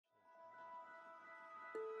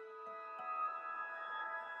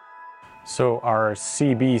So our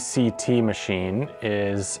CBCT machine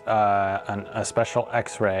is a special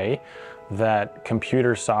X-ray that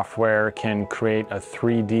computer software can create a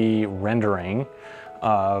 3D rendering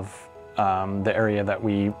of the area that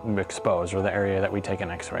we expose or the area that we take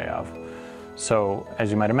an X-ray of. So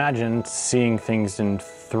as you might imagine, seeing things in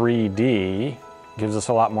 3D gives us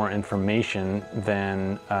a lot more information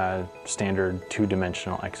than a standard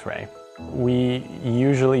two-dimensional X-ray. We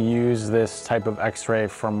usually use this type of X-ray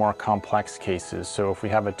for more complex cases. So if we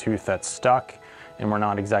have a tooth that's stuck and we're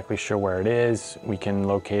not exactly sure where it is, we can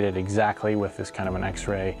locate it exactly with this kind of an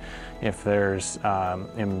X-ray. If there's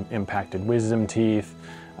impacted wisdom teeth,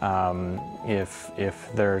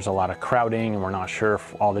 if there's a lot of crowding and we're not sure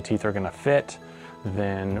if all the teeth are going to fit,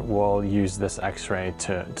 then we'll use this X-ray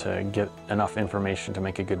to get enough information to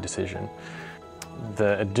make a good decision.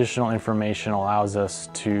 The additional information allows us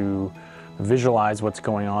to visualize what's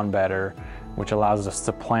going on better, which allows us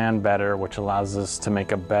to plan better, which allows us to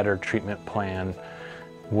make a better treatment plan,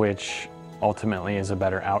 which ultimately is a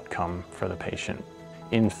better outcome for the patient.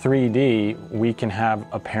 In 3D, we can have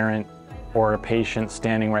a parent or a patient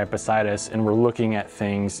standing right beside us and we're looking at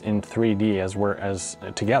things in 3D as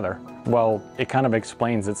together. Well, it kind of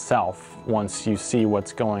explains itself once you see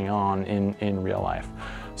what's going on in real life.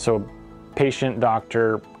 So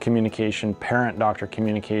patient-doctor communication, parent-doctor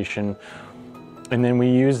communication, and then we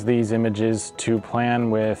use these images to plan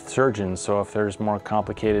with surgeons. So if there's more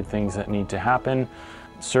complicated things that need to happen,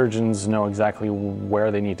 surgeons know exactly where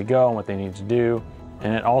they need to go and what they need to do.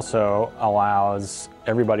 And it also allows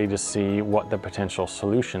everybody to see what the potential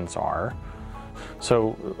solutions are.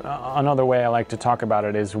 So another way I like to talk about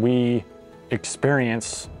it is we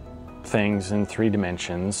experience things in 3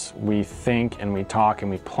 dimensions. We think and we talk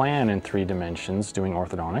and we plan in 3 dimensions doing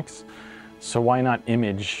orthodontics. So why not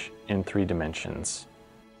image in 3 dimensions?